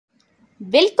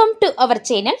Welcome to our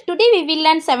channel. Today we will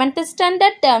learn 7th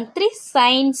standard term 3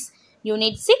 science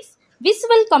unit 6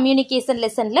 visual communication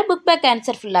lesson la book back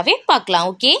answer fullave paakalam.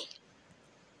 Okay,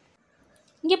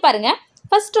 inge parunga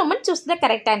first one choose the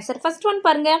correct answer. First one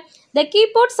parunga, the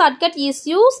keyboard shortcut is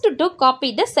used to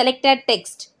copy the selected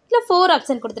text. Illa 4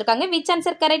 option kuduthirukanga. Which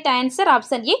answer correct answer?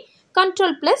 Option A,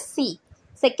 control plus C.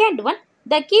 Second one,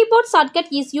 the keyboard shortcut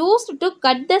is used to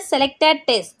cut the selected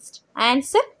text.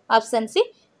 Answer option C,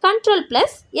 control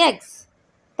plus X.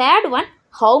 Third one,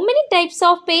 how many types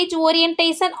of page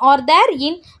orientation are there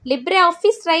in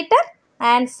LibreOffice Writer?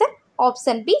 Answer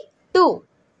option B, 2.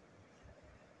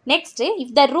 Next, if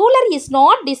the ruler is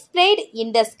not displayed in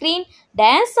the screen,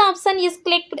 dash option is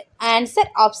clicked. Answer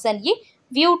option A,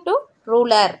 view to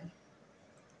ruler.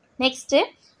 Next,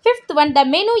 fifth one, the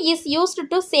menu is used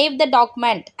to save the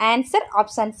document. Answer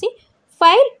option C,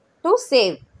 file to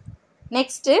save.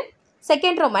 Next,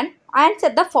 second Roman, answer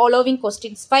the following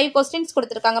questions. 5 questions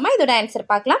கொடுத்திருக்காங்கமா, இதோட answer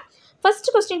பார்க்கலாம். First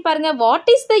question பாருங்க, what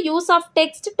is the use of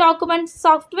text document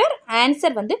software?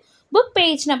 Answer வந்து book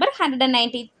page number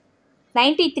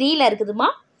 193ல இருக்குதுமா,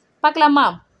 பார்க்கலாமா?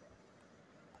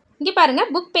 இங்க பாருங்க,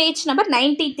 book page number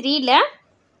 93ல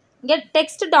இங்க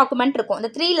text document இருக்கும்.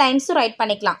 அந்த 3 lines ரைட்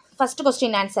பண்ணிக்கலாம். First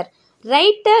question answer,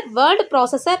 writer word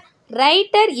processor.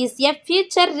 Writer is a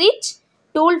feature rich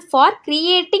tool for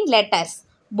creating letters,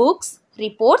 books,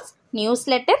 reports,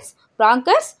 newsletters,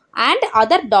 brochures and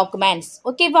other documents.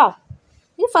 Okay wow,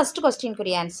 this is first question for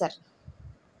answer.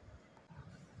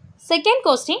 Second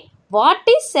question, what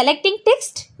is selecting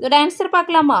text? Your answer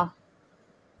பார்க்கலாமா?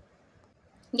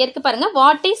 இங்க இருக்கு பாருங்க,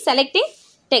 what is selecting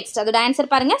text? அதோட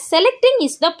answer பாருங்க, selecting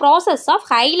is the process of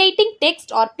highlighting text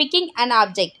or picking an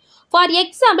object. For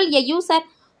example, a user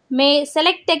may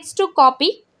select text to copy,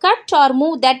 cut or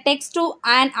move that text to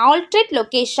an altered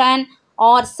location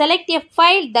or select a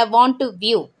file they want to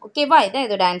view. Okay வா, இதான்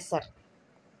இதோட answer.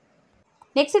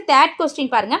 Next, third question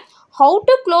பாருங்க, how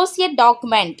to close a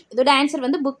document? இதோட answer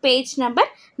வந்து book page number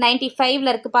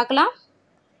 95ல இருக்கு, பார்க்கலாம்.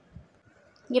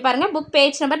 இங்க பாருங்க, book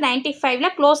page number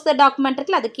 95ல close the document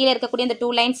இருக்குல, அது கீழ இருக்கக்கூடிய இந்த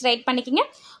 2 lines ரைட் பண்ணிக்கங்க.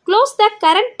 Close the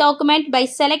current document by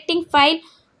selecting file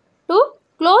to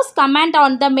close command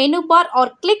on the menu bar or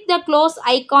click the close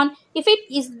icon if it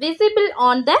is visible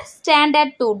on the standard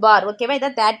toolbar. Okay va,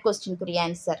 that question ku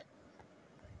answer.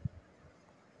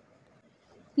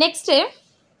 Next,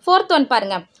 fourth one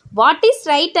பாருங்க, what is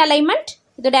right alignment?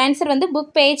 இதோட answer வந்து book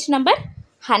page number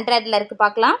 100ல இருக்கு,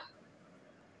 பார்க்கலாம்.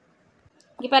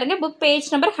 இங்க பாருங்க, book page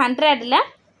number 100ல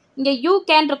இங்க you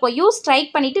can இருக்கும், you strike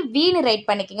பண்ணிட்டு v னு ரைட்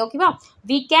பண்ணிக்கங்க. ஓகேவா,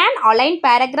 we can align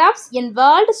paragraphs in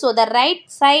word so the right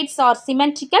sides are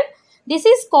symmetrical. This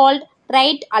is called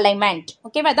right alignment.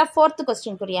 ஓகேவா, the fourth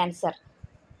question க்கு answer.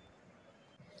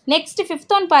 Next,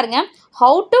 fifth one பாருங்க,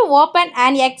 how to open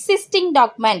an existing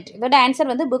document? இதோட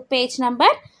answer வந்து book page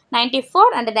number 94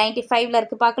 and 95ல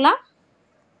இருக்கு, பார்க்கலாம்.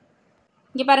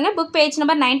 இங்க பாருங்க, book page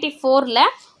number 94ல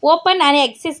open an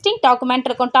existing document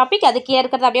இருக்கும் டாபிக், அது கீழ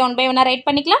இருக்கிறது அப்படியே ஒன் பை ஒன்னா ரைட்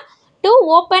பண்ணிக்கலாம். To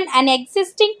open an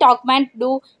existing document, do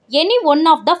any one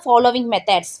of the following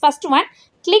methods. First one,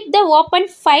 click the open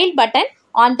file button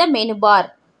on the menu bar.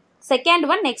 Second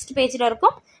one, next page ல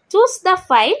இருக்கும், choose the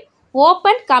file,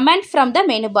 open command from the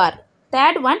menu bar.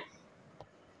 Third one,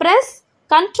 press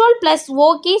Ctrl plus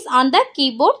O keys on the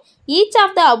keyboard. Each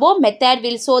of the above method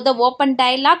will show the open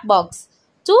dialog box.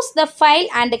 Choose the file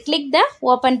and click the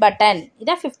open button. This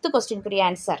is fifth question ku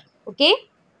answer. Okay.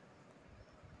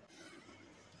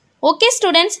 Okay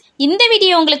students, இந்த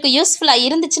video உங்களுக்கு யூஸ்ஃபுல்லா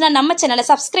இருந்துச்சுன்னா நம்ம சேனலை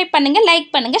subscribe பண்ணுங்க, like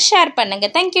பண்ணுங்க, share பண்ணுங்க.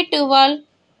 Thank you to all.